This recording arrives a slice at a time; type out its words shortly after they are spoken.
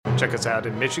Check us out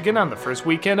in Michigan on the first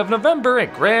weekend of November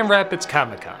at Grand Rapids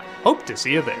Comic-Con. Hope to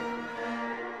see you there.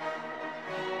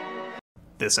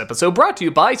 This episode brought to you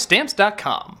by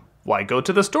Stamps.com. Why go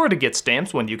to the store to get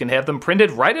stamps when you can have them printed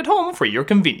right at home for your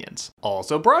convenience?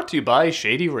 Also brought to you by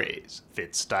Shady Rays.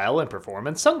 Fit, style, and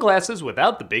performance sunglasses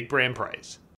without the big brand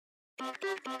price.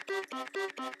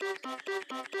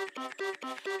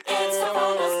 It's the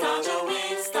bonus Nostalgia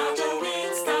Week, Nostalgia Week,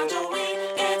 Nostalgia Week.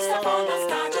 It's the bonus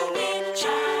Nostalgia Week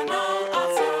channel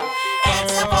also.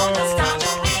 It's the bonus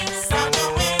Nostalgia Week, Nostalgia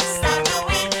Week, Nostalgia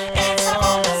Week. It's the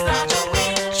bonus Nostalgia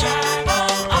Week channel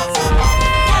also.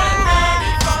 Get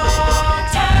ready for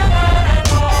terror and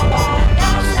more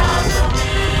Nostalgia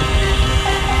Week.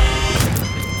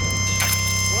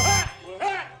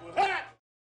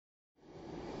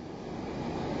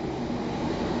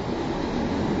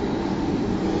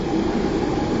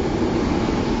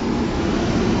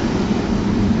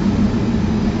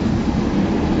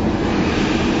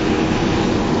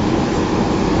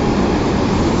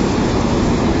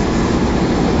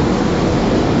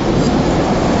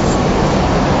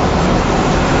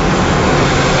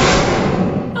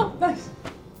 Oh, nice.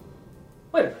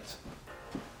 Wait a minute.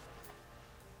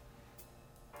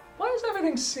 Why does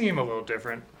everything seem a little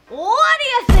different? What do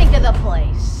you think of the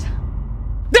place?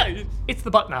 It's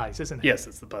the Button Eyes, isn't it? Yes,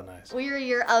 it's the Button Eyes. We're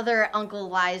your other Uncle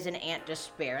Wise and Aunt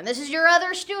Despair, and this is your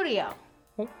other studio.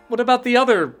 Well, what about the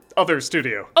other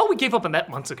studio? Oh, we gave up on that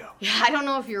months ago. Yeah, I don't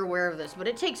know if you're aware of this, but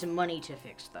it takes money to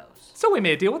fix those. So we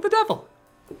made a deal with the devil.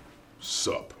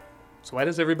 Sup? So why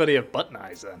does everybody have button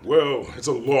eyes then? Well, it's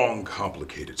a long,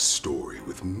 complicated story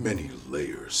with many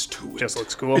layers to it. Just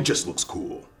looks cool? It just looks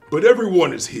cool. But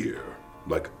everyone is here,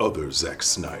 like other Zack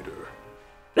Snyder.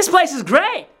 This place is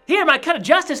great! Here, my cut of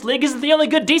Justice League isn't the only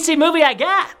good DC movie I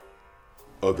got!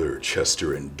 Other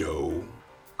Chester and Doe.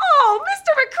 Oh,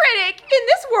 Mr. McCritic, in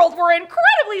this world we're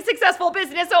incredibly successful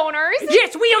business owners.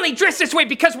 Yes, we only dress this way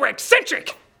because we're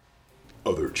eccentric!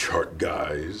 Other chart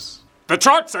guys. The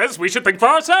chart says we should think for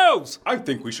ourselves. I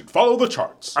think we should follow the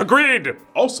charts. Agreed.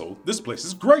 Also, this place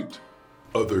is great.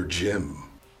 Other Jim.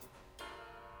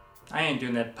 I ain't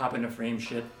doing that pop in a frame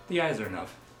shit. The eyes are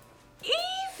enough.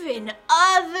 Even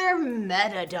other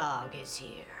Metadog is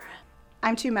here.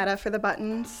 I'm too meta for the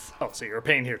buttons. Oh, so you're a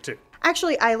pain here too.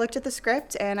 Actually, I looked at the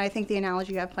script and I think the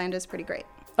analogy you have planned is pretty great.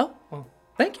 Oh, well,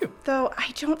 thank you. Though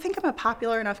I don't think I'm a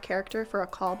popular enough character for a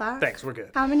callback. Thanks, we're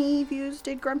good. How many views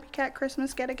did Grumpy Cat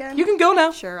Christmas get again? You can go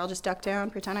now. Sure, I'll just duck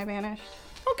down, pretend I vanished.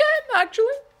 Okay,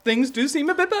 actually, things do seem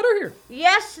a bit better here.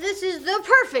 Yes, this is the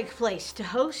perfect place to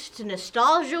host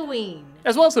Nostalgia Ween.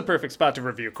 As well as the perfect spot to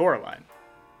review Coraline.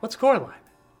 What's Coraline?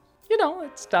 You know,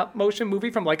 it's stop-motion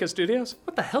movie from Leica Studios.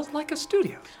 What the hell's Leica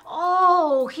Studios?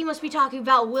 Oh, he must be talking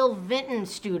about Will Vinton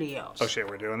Studios. Oh shit,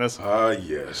 we're doing this? Ah,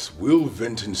 yes. Will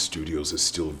Vinton Studios is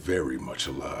still very much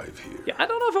alive here. Yeah, I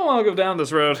don't know if I want to go down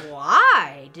this road.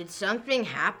 Why? Did something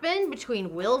happen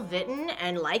between Will Vinton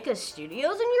and Leica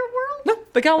Studios in your world? No,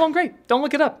 they got along great. Don't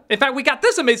look it up. In fact, we got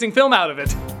this amazing film out of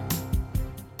it.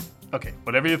 Okay,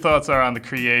 whatever your thoughts are on the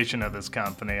creation of this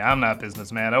company, I'm not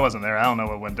businessman. I wasn't there. I don't know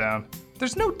what went down.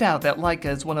 There's no doubt that Leica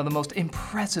is one of the most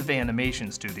impressive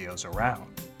animation studios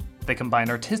around. They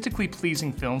combine artistically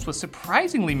pleasing films with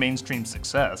surprisingly mainstream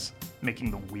success,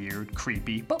 making the weird,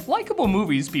 creepy, but likable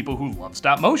movies people who love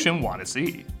stop motion want to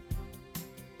see.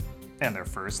 And their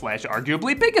first /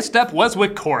 arguably biggest step was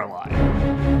with Coraline.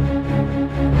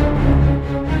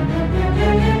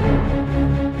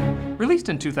 Released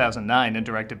in 2009 and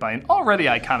directed by an already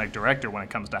iconic director when it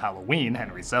comes to Halloween,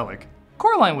 Henry Selick,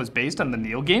 Coraline was based on the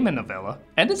Neil Gaiman novella,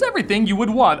 and is everything you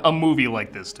would want a movie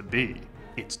like this to be.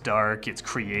 It's dark, it's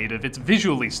creative, it's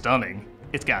visually stunning,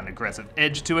 it's got an aggressive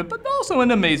edge to it, but also an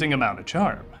amazing amount of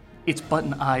charm. Its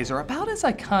button eyes are about as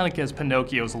iconic as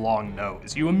Pinocchio's long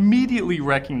nose. You immediately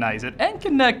recognize it and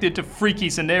connect it to freaky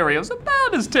scenarios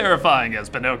about as terrifying as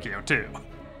Pinocchio too.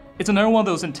 It's another one of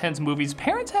those intense movies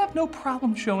parents have no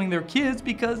problem showing their kids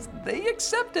because they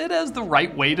accept it as the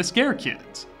right way to scare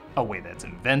kids. A way that's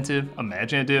inventive,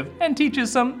 imaginative, and teaches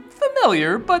some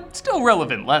familiar but still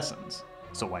relevant lessons.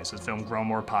 So why has this film grown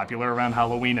more popular around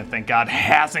Halloween and thank God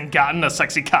hasn't gotten a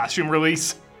sexy costume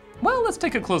release? Well, let's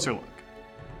take a closer look.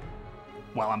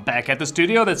 While I'm back at the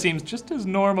studio that seems just as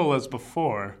normal as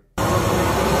before.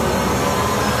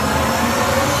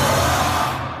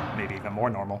 Maybe even more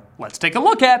normal. Let's take a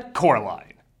look at Coraline.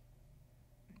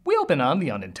 We open on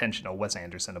the unintentional Wes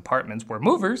Anderson apartments where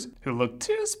movers, who look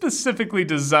too specifically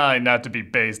designed not to be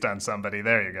based on somebody,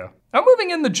 there you go, are moving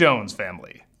in the Jones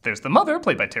family. There's the mother,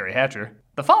 played by Terry Hatcher,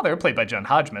 the father, played by John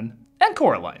Hodgman, and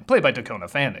Coraline, played by Dakota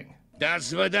Fanning. До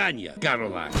свидания,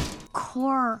 Caroline.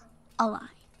 Coraline.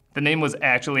 The name was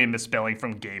actually a misspelling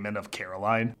from Gaiman of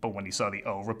Coraline, but when he saw the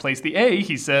O replace the A,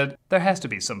 he said, there has to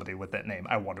be somebody with that name.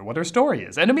 I wonder what her story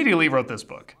is, and immediately wrote this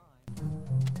book.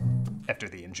 After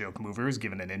the in-joke mover is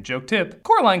given an in-joke tip,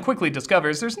 Coraline quickly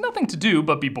discovers there's nothing to do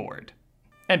but be bored.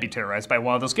 And be terrorized by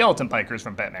one of the skeleton pikers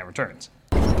from Batman Returns.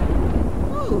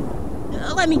 Ooh,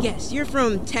 let me guess, you're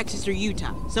from Texas or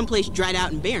Utah, someplace dried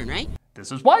out and barren, right?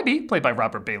 This is Wybie, played by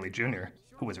Robert Bailey Jr.,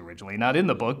 who was originally not in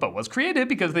the book but was created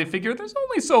because they figured there's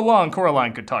only so long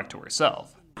Coraline could talk to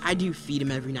herself. I do feed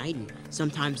him every night, and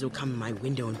sometimes he'll come in my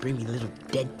window and bring me little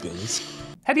dead things.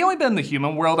 Had he only been in the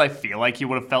human world, I feel like he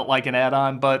would have felt like an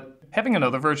add-on, but having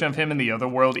another version of him in the other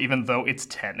world, even though it's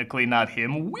technically not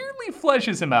him, weirdly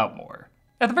fleshes him out more.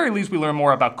 At the very least, we learn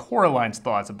more about Coraline's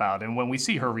thoughts about him when we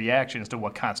see her reactions to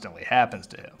what constantly happens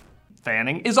to him.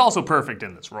 Fanning is also perfect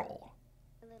in this role.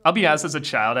 I'll be honest, as a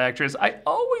child actress, I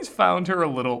always found her a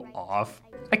little off.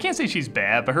 I can't say she's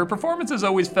bad, but her performance has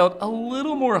always felt a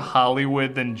little more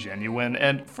Hollywood than genuine,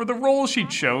 and for the roles she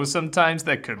chose sometimes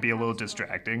that could be a little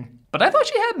distracting. But I thought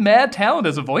she had mad talent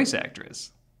as a voice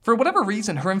actress. For whatever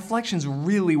reason, her inflections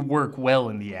really work well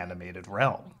in the animated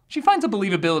realm. She finds a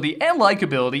believability and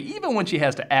likability even when she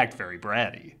has to act very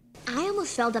bratty. I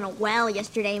almost fell down a well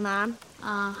yesterday, Mom.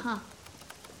 Uh-huh.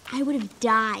 I would have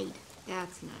died.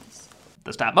 That's nice.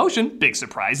 The stop motion, big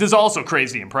surprise, is also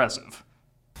crazy impressive.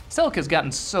 Selleck has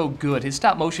gotten so good, his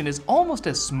stop motion is almost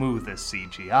as smooth as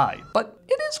CGI, but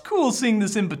it is cool seeing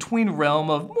this in-between realm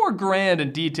of more grand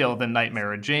and detailed than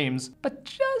Nightmare of James, but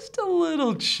just a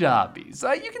little choppy,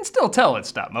 so you can still tell it's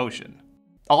stop motion.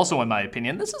 Also, in my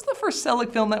opinion, this is the first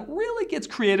Selleck film that really gets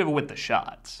creative with the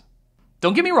shots.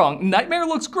 Don't get me wrong, Nightmare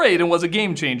looks great and was a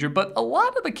game changer, but a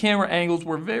lot of the camera angles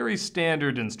were very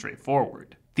standard and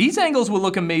straightforward. These angles will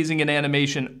look amazing in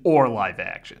animation or live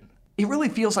action. It really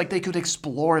feels like they could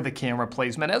explore the camera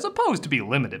placement as opposed to be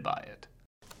limited by it.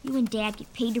 You and Dad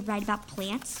get paid to write about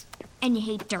plants, and you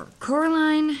hate dirt.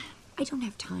 Coraline, I don't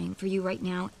have time for you right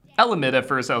now. I'll admit at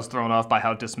first I was thrown off by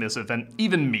how dismissive and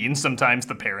even mean sometimes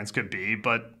the parents could be,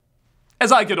 but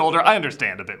as I get older, I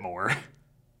understand a bit more.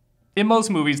 In most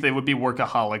movies, they would be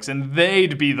workaholics and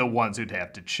they'd be the ones who'd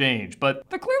have to change, but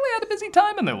they clearly had a busy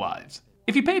time in their lives.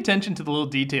 If you pay attention to the little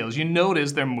details, you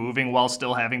notice they're moving while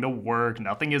still having to work,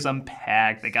 nothing is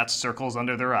unpacked, they got circles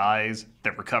under their eyes,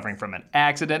 they're recovering from an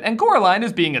accident, and Coraline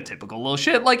is being a typical little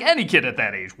shit like any kid at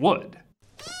that age would.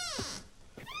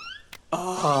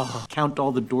 Oh, count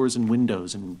all the doors and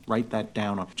windows and write that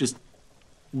down. Just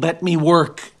let me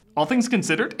work. All things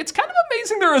considered, it's kind of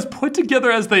amazing they're as put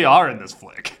together as they are in this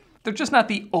flick. They're just not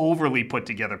the overly put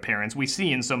together parents we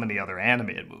see in so many other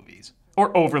animated movies.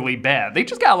 Or overly bad, they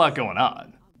just got a lot going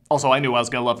on. Also, I knew I was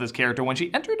gonna love this character when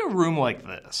she entered a room like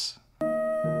this.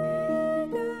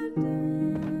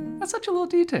 That's such a little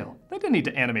detail. They didn't need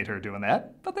to animate her doing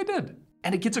that, but they did.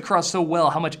 And it gets across so well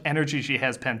how much energy she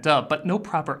has pent up, but no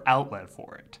proper outlet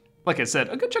for it. Like I said,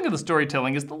 a good chunk of the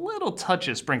storytelling is the little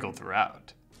touches sprinkled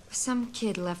throughout. Some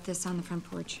kid left this on the front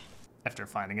porch. After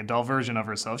finding a doll version of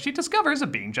herself, she discovers a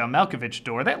Being John Malkovich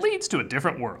door that leads to a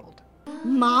different world.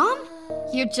 Mom?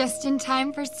 You're just in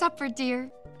time for supper,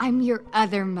 dear. I'm your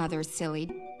other mother,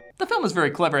 silly. The film is very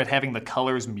clever at having the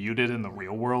colors muted in the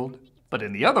real world, but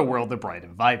in the other world they're bright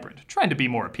and vibrant, trying to be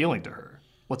more appealing to her.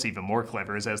 What's even more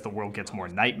clever is as the world gets more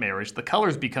nightmarish, the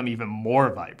colors become even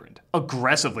more vibrant,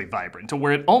 aggressively vibrant, to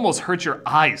where it almost hurts your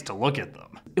eyes to look at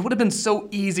them. It would have been so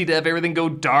easy to have everything go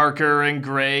darker and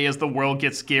gray as the world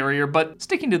gets scarier, but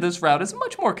sticking to this route is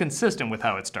much more consistent with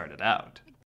how it started out.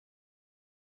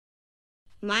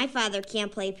 My father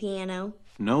can't play piano.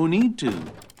 No need to.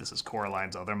 This is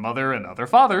Coraline's other mother and other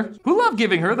father, who love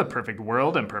giving her the perfect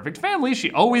world and perfect family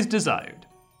she always desired.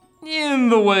 In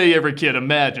the way every kid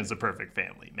imagines a perfect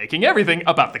family, making everything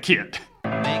about the kid.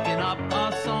 Making up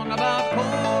a song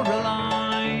about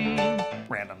Coraline.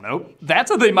 Random note, that's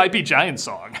a They Might Be Giants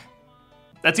song.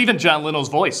 That's even John Lennon's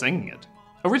voice singing it.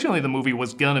 Originally the movie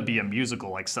was gonna be a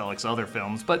musical like Selleck's other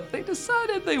films, but they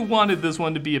decided they wanted this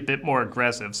one to be a bit more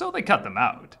aggressive, so they cut them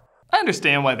out. I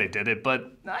understand why they did it, but I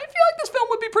feel like this film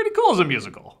would be pretty cool as a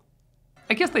musical.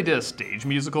 I guess they did a stage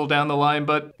musical down the line,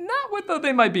 but not with the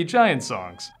They Might Be Giants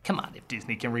songs. Come on, if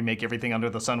Disney can remake everything under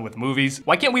the sun with movies,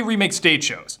 why can't we remake stage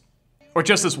shows? Or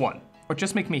just this one. Or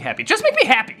just make me happy. Just make me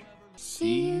happy!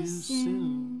 See you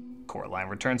soon. Coraline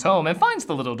returns home and finds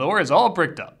the little door is all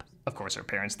bricked up. Of course, her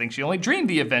parents think she only dreamed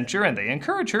the adventure and they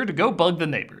encourage her to go bug the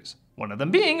neighbors. One of them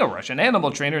being a Russian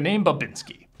animal trainer named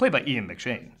Babinski, played by Ian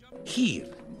McShane. Here,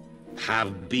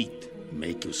 heartbeat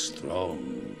make you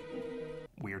strong.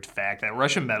 Weird fact that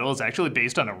Russian metal is actually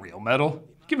based on a real metal,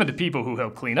 given to people who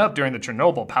helped clean up during the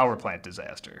Chernobyl power plant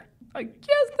disaster. I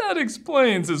guess that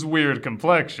explains his weird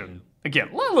complexion. Again,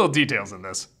 a lot of little details in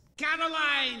this.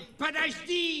 Caroline,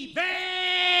 подожди,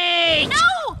 wait!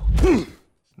 No!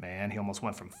 Man, he almost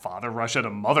went from Father Russia to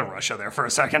Mother Russia there for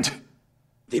a second.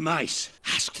 The mice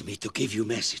asked me to give you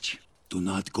message. Do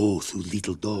not go through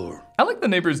little door. I like the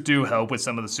neighbors do help with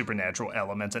some of the supernatural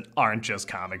elements and aren't just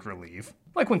comic relief.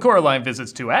 Like when Coraline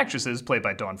visits two actresses played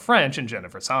by Dawn French and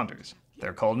Jennifer Saunders.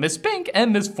 They're called Miss Pink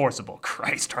and Miss Forcible.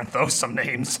 Christ, aren't those some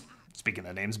names? Speaking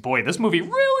of names, boy, this movie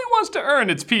really wants to earn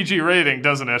its PG rating,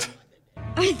 doesn't it?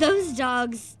 Are those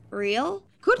dogs real?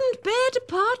 Couldn't bear to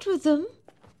part with them,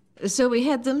 so we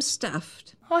had them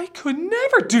stuffed. I could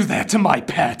never do that to my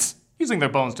pets. Using their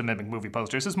bones to mimic movie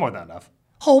posters is more than enough.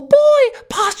 Oh boy,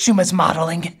 posthumous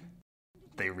modeling.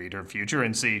 They read her future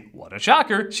and see, what a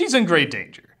shocker, she's in great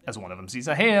danger. As one of them sees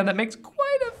a hand that makes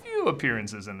quite a few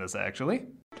appearances in this, actually.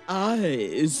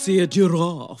 I see a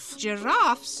giraffe.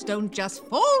 Giraffes don't just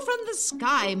fall from the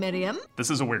sky, Miriam. This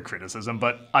is a weird criticism,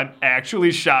 but I'm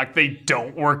actually shocked they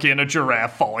don't work in a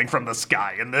giraffe falling from the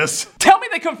sky in this. Tell me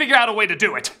they couldn't figure out a way to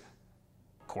do it.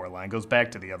 Coraline goes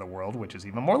back to the other world, which is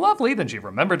even more lovely than she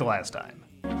remembered last time.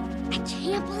 I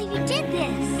can't believe you did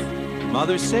this.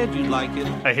 Mother said you'd like it.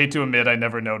 I hate to admit I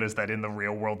never noticed that in the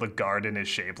real world the garden is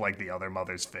shaped like the other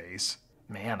mother's face.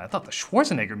 Man, I thought the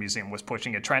Schwarzenegger Museum was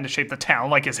pushing it, trying to shape the town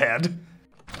like his head.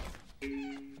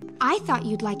 I thought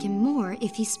you'd like him more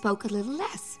if he spoke a little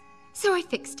less. So I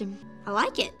fixed him. I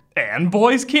like it. And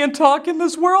boys can't talk in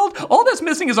this world? All that's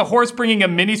missing is a horse bringing a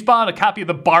mini spa and a copy of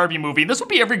the Barbie movie. This would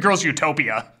be every girl's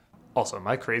utopia. Also, am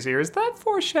I crazy, or is that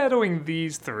foreshadowing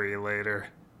these three later?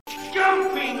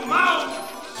 Jumping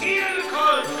mouse,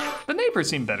 circle! The neighbors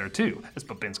seem better too, as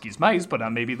Babinski's mice put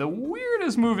on maybe the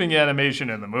weirdest moving animation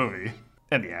in the movie.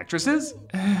 And the actresses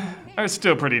are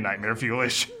still pretty nightmare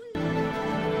fuelish.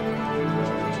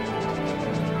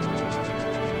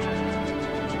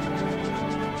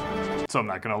 So I'm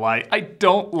not gonna lie, I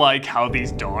don't like how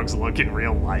these dogs look in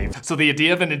real life. So the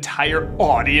idea of an entire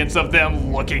audience of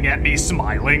them looking at me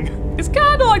smiling is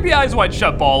kinda like the Eyes Wide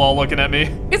Shut ball all looking at me.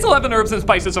 It's 11 herbs and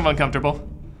spices I'm uncomfortable.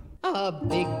 A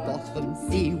big bottom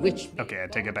sea witch Okay, I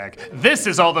take it back. This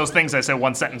is all those things I said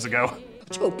 1 sentence ago.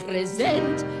 to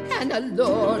present an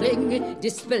alluring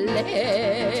display.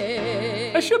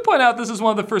 I should point out this is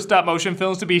one of the first stop motion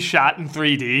films to be shot in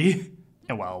 3D.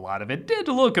 And while a lot of it did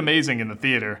look amazing in the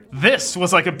theater, this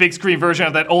was like a big screen version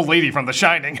of that old lady from The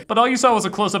Shining. But all you saw was a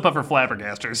close-up of her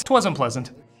flabbergasters. 'Twasn't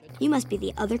pleasant. You must be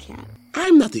the other cat.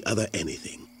 I'm not the other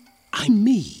anything. I'm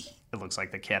me. It looks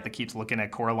like the cat that keeps looking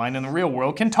at Coraline in the real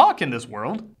world can talk in this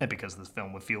world. And because this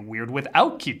film would feel weird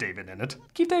without Keith David in it,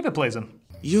 Keith David plays him.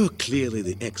 You're clearly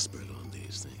the expert on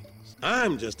these things.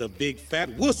 I'm just a big fat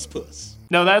wuss-puss.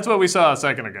 No, that's what we saw a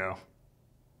second ago.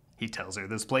 He tells her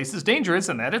this place is dangerous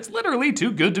and that it's literally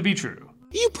too good to be true.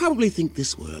 You probably think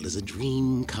this world is a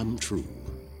dream come true,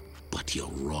 but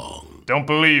you're wrong. Don't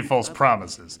believe false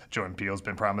promises. Jordan Peele's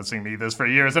been promising me this for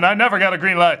years and I never got a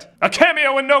green light. A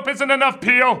cameo in Nope isn't enough,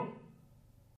 Peele!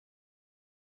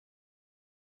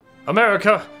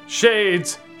 America,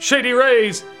 shades, shady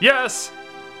rays, yes!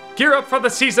 Gear up for the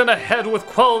season ahead with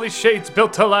quality shades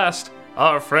built to last.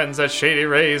 Our friends at Shady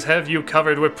Rays have you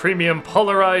covered with premium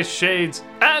polarized shades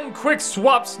and quick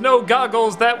swap snow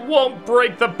goggles that won't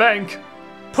break the bank.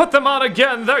 Put them on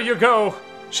again, there you go.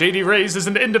 Shady Rays is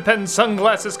an independent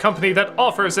sunglasses company that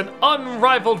offers an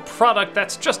unrivaled product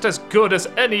that's just as good as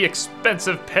any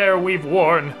expensive pair we've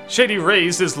worn. Shady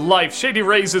Rays is life, Shady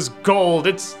Rays is gold.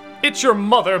 It's your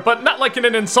mother, but not like in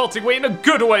an insulting way, in a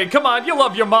good way. Come on, you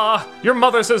love your ma. Your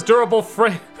mother says durable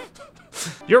frame.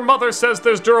 Your mother says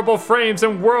there's durable frames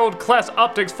and world-class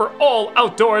optics for all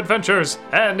outdoor adventures.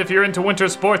 And if you're into winter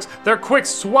sports, their quick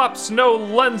swap snow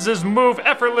lenses move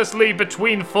effortlessly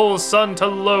between full sun to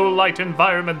low light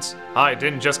environments. I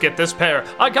didn't just get this pair,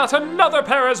 I got another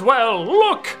pair as well.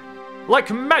 Look!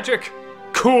 Like magic.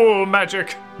 Cool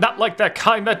magic. Not like that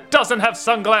kind that doesn't have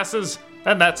sunglasses.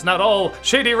 And that's not all.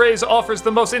 Shady Rays offers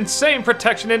the most insane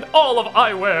protection in all of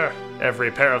eyewear.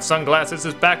 Every pair of sunglasses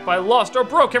is backed by lost or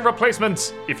broken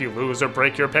replacements. If you lose or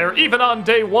break your pair, even on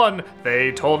day one,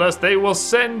 they told us they will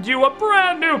send you a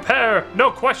brand new pair. No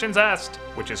questions asked.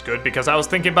 Which is good because I was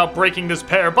thinking about breaking this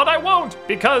pair, but I won't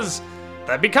because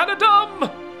that'd be kinda dumb.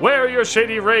 Wear your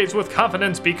Shady Rays with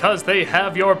confidence because they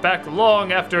have your back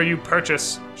long after you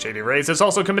purchase. Shady Rays is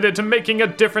also committed to making a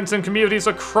difference in communities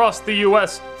across the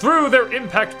US through their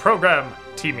Impact program,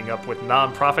 teaming up with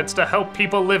nonprofits to help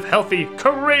people live healthy,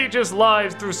 courageous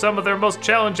lives through some of their most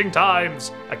challenging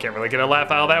times. I can't really get a laugh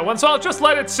out of that one, so I'll just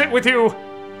let it sit with you.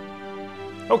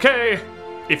 Okay,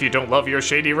 If you don't love your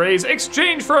Shady Rays,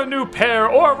 exchange for a new pair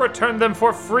or return them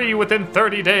for free within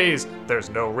 30 days. There's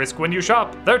no risk when you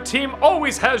shop. Their team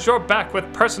always has your back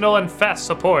with personal and fast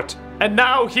support. And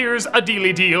now here's a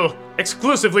dealy deal.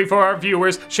 Exclusively for our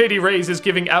viewers, Shady Rays is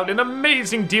giving out an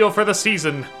amazing deal for the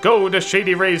season. Go to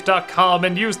shadyrays.com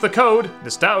and use the code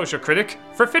NOSTALGIACRITIC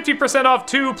for 50% off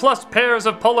 2+ pairs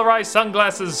of polarized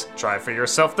sunglasses. Try for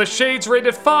yourself the shades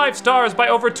rated 5 stars by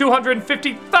over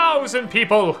 250,000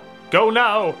 people. Go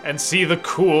now and see the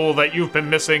cool that you've been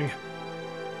missing.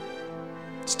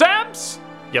 Stamps?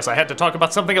 Yes, I had to talk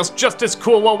about something else just as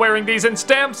cool while wearing these, and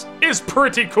stamps is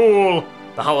pretty cool.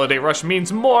 The holiday rush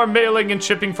means more mailing and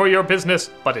shipping for your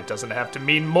business, but it doesn't have to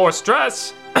mean more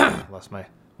stress. Lost my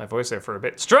voice there for a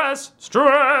bit. Stress!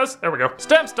 There we go.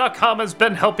 Stamps.com has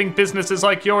been helping businesses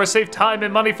like yours save time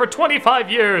and money for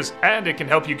 25 years, and it can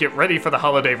help you get ready for the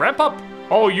holiday ramp-up.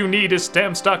 All you need is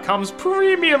Stamps.com's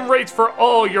premium rates for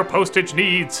all your postage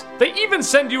needs. They even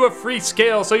send you a free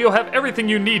scale so you'll have everything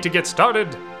you need to get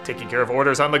started. Taking care of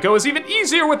orders on the go is even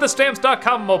easier with the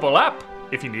Stamps.com mobile app.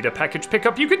 If you need a package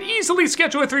pickup, you can easily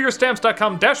schedule it through your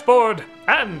Stamps.com dashboard.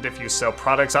 And if you sell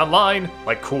products online,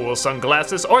 like cool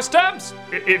sunglasses or stamps,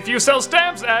 if you sell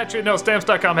stamps, actually no,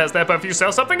 Stamps.com has that, but if you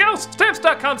sell something else,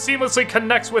 Stamps.com seamlessly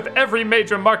connects with every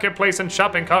major marketplace and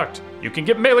shopping cart. You can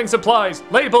get mailing supplies,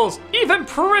 labels, even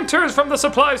printers from the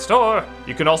supply store.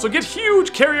 You can also get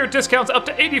huge carrier discounts up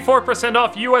to 84%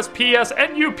 off USPS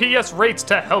and UPS rates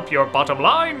to help your bottom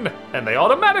line. And they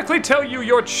automatically tell you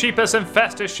your cheapest and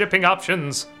fastest shipping options.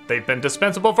 They've been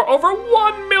dispensable for over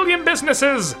 1 million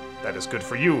businesses. That is good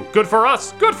for you, good for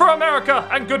us, good for America,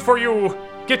 and good for you.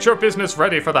 Get your business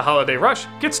ready for the holiday rush.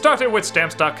 Get started with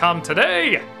Stamps.com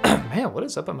today. Man, what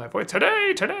is up with my voice?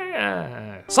 Today.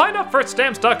 Sign up for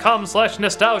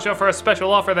Stamps.com/nostalgia for a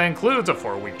special offer that includes a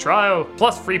 4-week trial,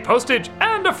 plus free postage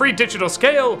and a free digital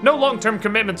scale. No long-term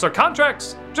commitments or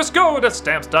contracts. Just go to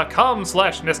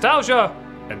Stamps.com/nostalgia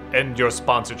and end your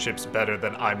sponsorships better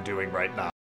than I'm doing right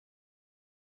now.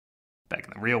 Back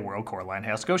in the real world, Coraline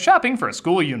has to go shopping for a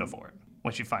school uniform.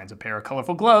 When she finds a pair of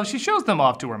colorful gloves, she shows them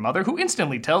off to her mother, who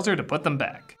instantly tells her to put them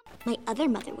back. My other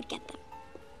mother would get them.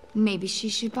 Maybe she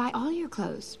should buy all your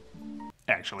clothes.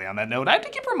 Actually, on that note, I have to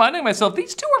keep reminding myself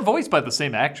these two are voiced by the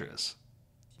same actress.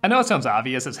 I know it sounds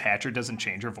obvious as Hatcher doesn't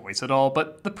change her voice at all,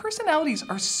 but the personalities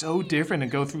are so different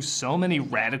and go through so many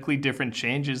radically different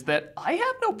changes that I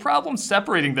have no problem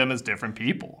separating them as different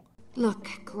people. Look,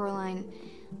 Coraline,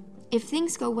 if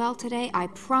things go well today, I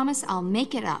promise I'll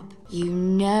make it up. You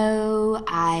know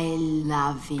I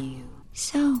love you.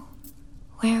 So,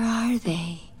 where are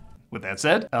they? With that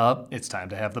said, it's time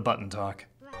to have the button talk.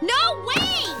 No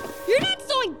way! You're not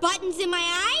sewing buttons in my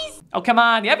eyes! Oh, come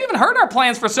on, you haven't even heard our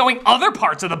plans for sewing other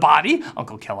parts of the body.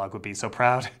 Uncle Kellogg would be so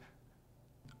proud.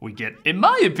 We get, in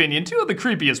my opinion, two of the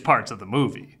creepiest parts of the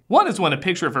movie. One is when a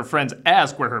picture of her friends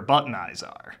asks where her button eyes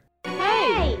are.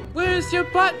 Hey! Where's your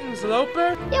buttons,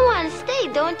 Loper? You want to stay,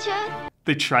 don't you?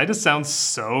 They try to sound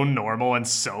so normal and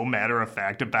so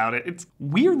matter-of-fact about it, it's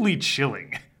weirdly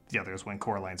chilling. The other is when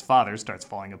Coraline's father starts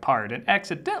falling apart and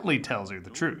accidentally tells her the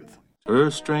truth.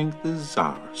 Her strength is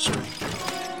our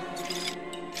strength.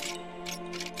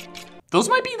 Those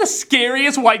might be the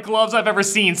scariest white gloves I've ever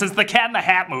seen since the Cat in the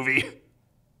Hat movie.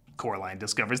 Coraline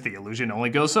discovers the illusion only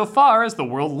goes so far as the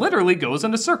world literally goes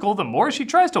in a circle the more she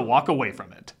tries to walk away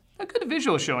from it. A good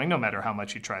visual showing no matter how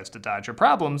much she tries to dodge her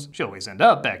problems, she'll always end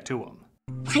up back to them.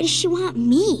 Why does she want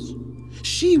me?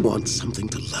 She wants something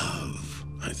to love,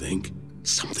 I think.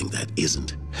 Something that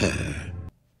isn't her.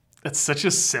 That's such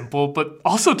a simple but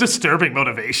also disturbing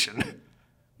motivation.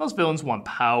 Most villains want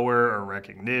power or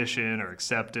recognition or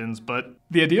acceptance, but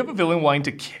the idea of a villain wanting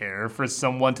to care for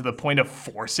someone to the point of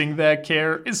forcing that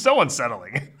care is so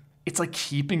unsettling. It's like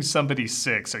keeping somebody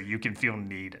sick so you can feel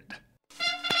needed.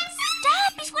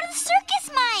 Stop! He's one of the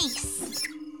circus mice!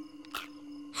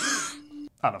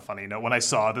 On a funny note, when I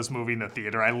saw this movie in the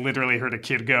theater, I literally heard a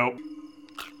kid go,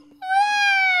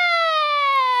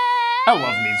 I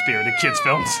love mean-spirited kids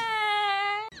films.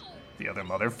 The other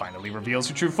mother finally reveals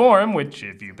her true form, which,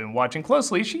 if you've been watching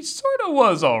closely, she sorta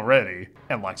was already,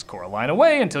 and locks Coraline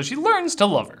away until she learns to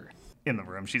love her. In the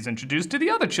room, she's introduced to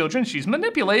the other children she's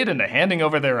manipulated into handing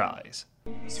over their eyes.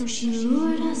 So she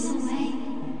lured us away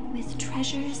with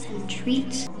treasures and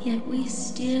treats, yet we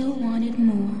still wanted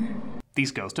more.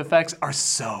 These ghost effects are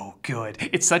so good.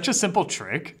 It's such a simple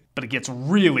trick, but it gets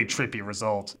really trippy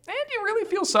results. And you really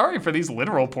feel sorry for these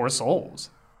literal poor souls.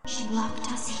 She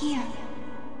locked us here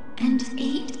and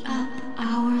ate up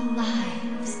our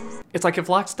lives. It's like if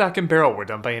Lock, Stock, and Barrel were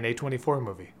done by an A24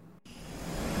 movie.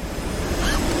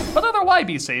 But other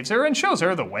YB saves her and shows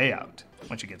her the way out.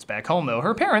 When she gets back home, though,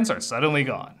 her parents are suddenly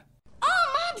gone.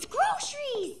 Oh, Mom's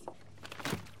groceries!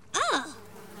 Oh.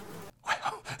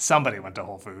 Well, somebody went to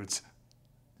Whole Foods.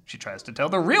 She tries to tell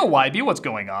the real Wybie what's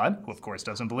going on, who of course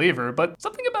doesn't believe her, but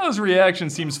something about his reaction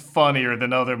seems funnier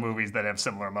than other movies that have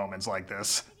similar moments like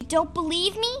this. You don't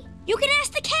believe me? You can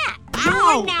ask the cat.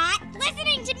 Ow! You're not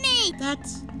listening to me!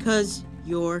 That's 'cause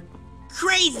you're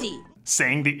crazy.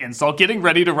 Saying the insult getting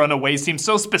ready to run away seems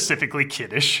so specifically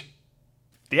kiddish.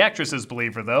 The actresses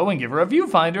believe her though and give her a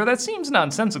viewfinder that seems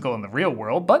nonsensical in the real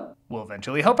world, but will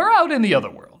eventually help her out in the other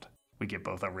world. We get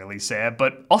both a really sad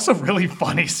but also really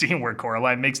funny scene where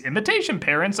Coraline makes imitation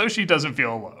parents so she doesn't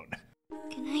feel alone.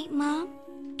 Good night, Mom.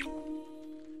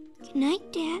 Good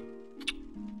night, Dad.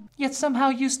 Yet somehow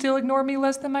you still ignore me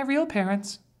less than my real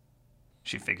parents.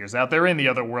 She figures out they're in the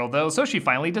other world though, so she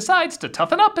finally decides to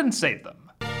toughen up and save them.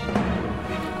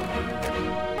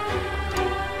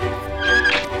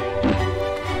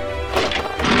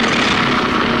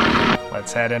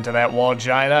 Let's head into that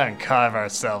Wallgina and carve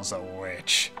ourselves a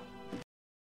witch.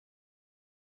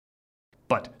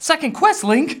 But second quest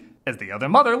link! As the other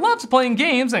mother loves playing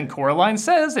games and Coraline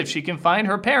says if she can find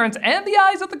her parents and the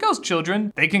eyes of the ghost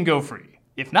children, they can go free.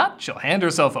 If not, she'll hand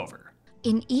herself over.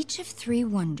 In each of 3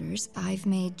 wonders I've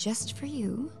made just for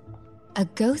you, a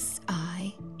ghost's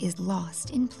eye is lost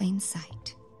in plain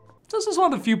sight. This is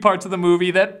one of the few parts of the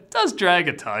movie that does drag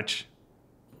a touch.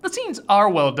 The scenes are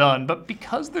well done, but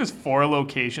because there's 4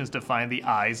 locations to find the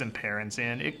eyes and parents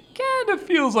in, it kind of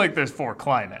feels like there's 4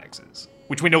 climaxes.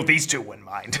 Which we know these 2 wouldn't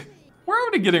mind. We're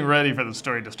already getting ready for the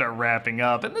story to start wrapping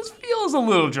up, and this feels a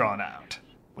little drawn out.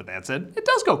 With that said, it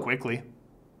does go quickly.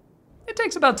 It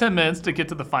takes about 10 minutes to get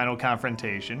to the final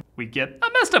confrontation. We get a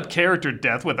messed up character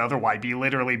death with other Wybie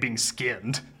literally being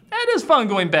skinned. And it's fun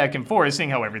going back and forth,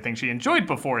 seeing how everything she enjoyed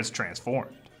before is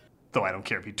transformed. Though I don't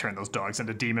care if you turn those dogs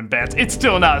into demon bats, it's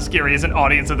still not as scary as an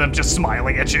audience of them just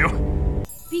smiling at you.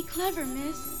 Be clever,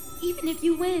 miss. Even if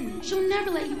you win, she'll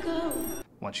never let you go.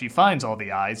 Once she finds all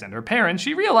the eyes and her parents,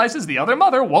 she realizes the other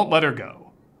mother won't let her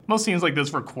go. Most scenes like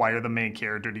this require the main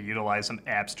character to utilize some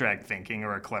abstract thinking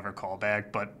or a clever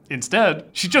callback, but instead,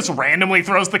 she just randomly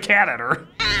throws the cat at her.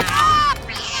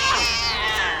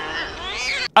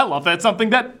 I love that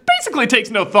something that basically takes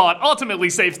no thought ultimately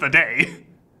saves the day.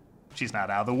 She's not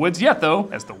out of the woods yet though,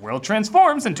 as the world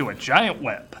transforms into a giant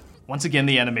web. Once again,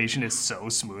 the animation is so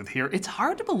smooth here, it's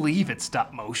hard to believe it's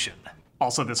stop motion.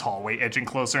 Also, this hallway edging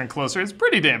closer and closer is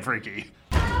pretty damn freaky.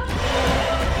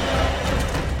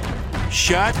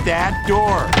 Shut that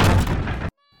door!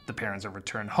 The parents are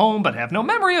returned home, but have no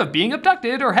memory of being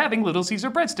abducted or having Little Caesar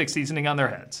breadstick seasoning on their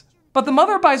heads. But the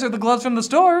mother buys her the gloves from the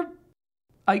store.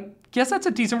 I guess that's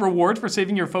a decent reward for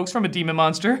saving your folks from a demon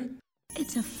monster.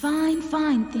 It's a fine,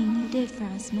 fine thing you did for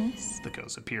us, miss. The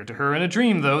ghosts appear to her in a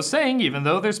dream, though, saying even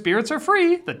though their spirits are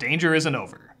free, the danger isn't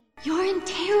over. You're in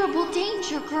terrible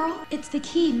danger, girl. It's the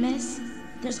key, miss.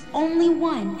 There's only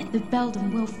one, and the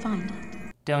Beldam will find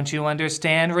it. Don't you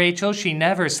understand, Rachel? She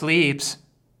never sleeps.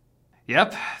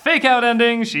 Yep, fake out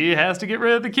ending. She has to get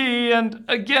rid of the key, and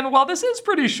again, while this is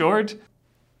pretty short,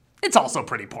 it's also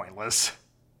pretty pointless.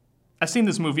 I've seen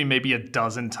this movie maybe a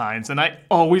dozen times, and I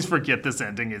always forget this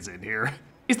ending is in here.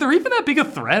 Is there even that big a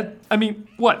threat? I mean,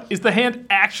 what, is the hand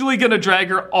actually gonna drag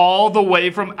her all the way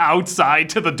from outside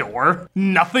to the door?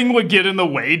 Nothing would get in the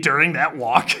way during that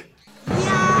walk?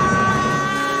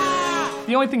 Yeah!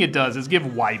 The only thing it does is give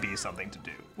Wybie something to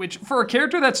do, which for a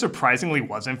character that surprisingly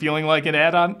wasn't feeling like an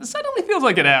add-on, suddenly feels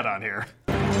like an add-on here.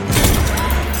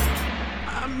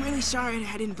 I'm really sorry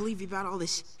I didn't believe you about all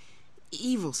this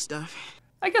evil stuff.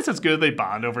 I guess it's good they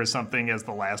bond over something, as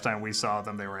the last time we saw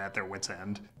them they were at their wits'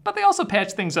 end. But they also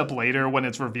patch things up later when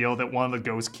it's revealed that one of the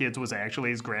ghost kids was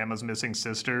actually his grandma's missing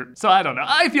sister. So I don't know,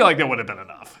 I feel like that would have been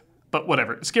enough. But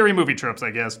whatever, scary movie tropes, I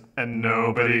guess. And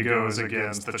nobody goes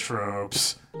against the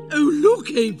tropes. Oh look,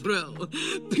 April!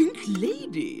 Pink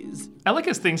ladies! I like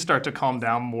as things start to calm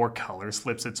down, more color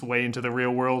slips its way into the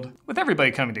real world, with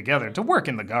everybody coming together to work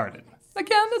in the garden.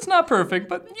 Again, it's not perfect,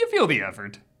 but you feel the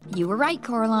effort. You were right,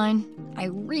 Coraline. I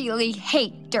really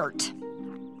hate dirt.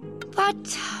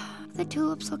 But the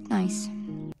tulips look nice.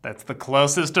 That's the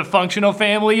closest to functional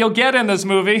family you'll get in this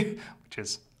movie, which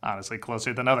is honestly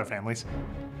closer than other families.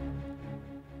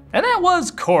 And that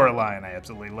was Coraline. I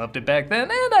absolutely loved it back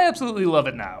then, and I absolutely love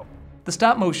it now. The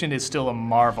stop motion is still a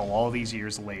marvel all these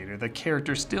years later. The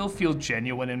characters still feel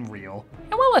genuine and real.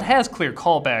 And while it has clear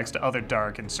callbacks to other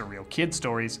dark and surreal kid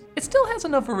stories, it still has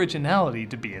enough originality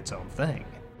to be its own thing.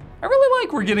 I really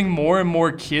like we're getting more and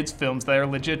more kids films that are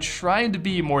legit trying to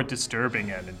be more disturbing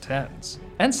and intense.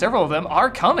 And several of them are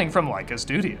coming from Leica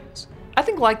Studios. I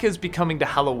think Leica is becoming to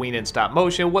Halloween in stop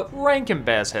motion what Rankin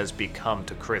Bass has become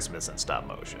to Christmas in stop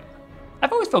motion.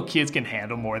 I've always felt kids can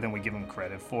handle more than we give them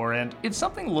credit for, and if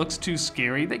something looks too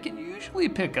scary, they can usually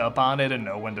pick up on it and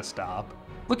know when to stop.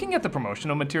 Looking at the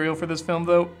promotional material for this film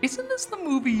though, isn't this the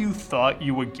movie you thought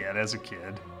you would get as a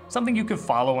kid? Something you could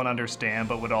follow and understand,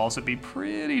 but would also be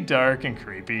pretty dark and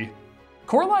creepy.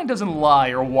 Coraline doesn't lie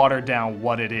or water down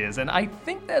what it is, and I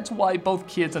think that's why both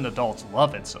kids and adults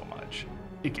love it so much.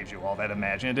 It gives you all that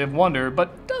imaginative wonder,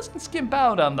 but doesn't skimp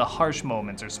out on the harsh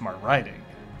moments or smart writing.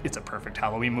 It's a perfect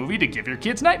Halloween movie to give your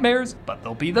kids nightmares, but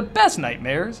they'll be the best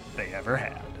nightmares they ever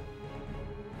had.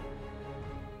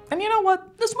 And you know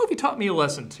what? This movie taught me a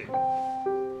lesson too.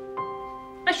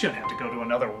 I shouldn't have to go to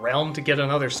another realm to get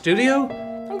another studio.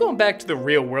 I'm going back to the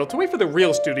real world to wait for the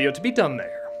real studio to be done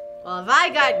there. Well, if I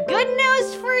got good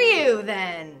news for you,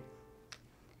 then.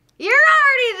 You're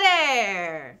already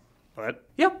there! What?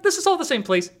 Yep, this is all the same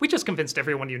place. We just convinced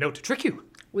everyone you know to trick you.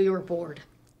 We were bored.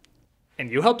 And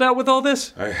you helped out with all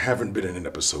this? I haven't been in an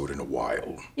episode in a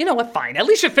while. You know what? Fine. At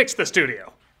least you fixed the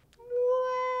studio.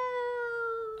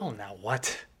 Oh, now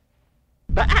what?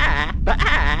 What the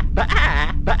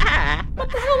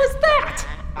hell is that?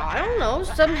 I don't know.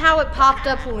 Somehow it popped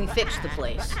up when we fixed the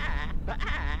place.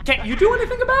 Can't you do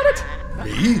anything about it?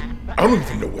 Me? I don't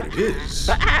even know what it is.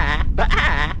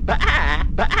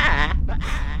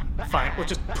 Fine, we'll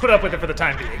just put up with it for the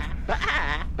time being.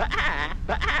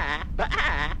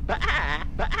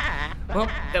 Well,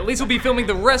 at least we'll be filming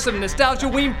the rest of Nostalgia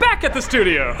Ween back at the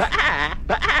studio.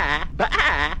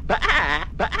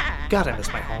 God, I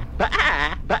miss my home.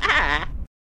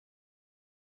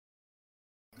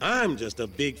 I'm just a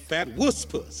big fat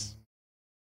wuss-puss.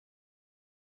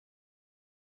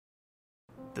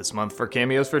 This month for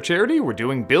Cameos for Charity, we're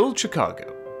doing Build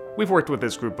Chicago. We've worked with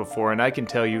this group before, and I can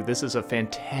tell you this is a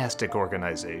fantastic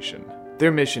organization.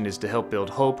 Their mission is to help build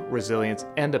hope, resilience,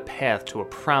 and a path to a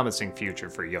promising future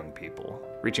for young people.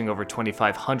 Reaching over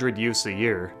 2,500 youths a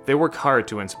year, they work hard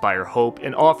to inspire hope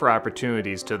and offer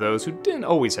opportunities to those who didn't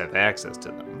always have access to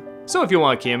them. So if you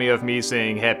want a cameo of me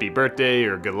saying happy birthday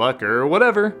or good luck or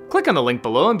whatever, click on the link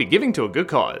below and be giving to a good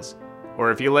cause.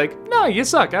 Or if you're like, no, you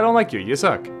suck, I don't like you, you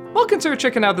suck, well, consider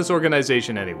checking out this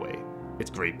organization anyway. It's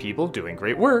great people doing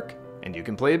great work, and you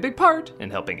can play a big part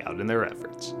in helping out in their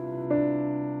efforts.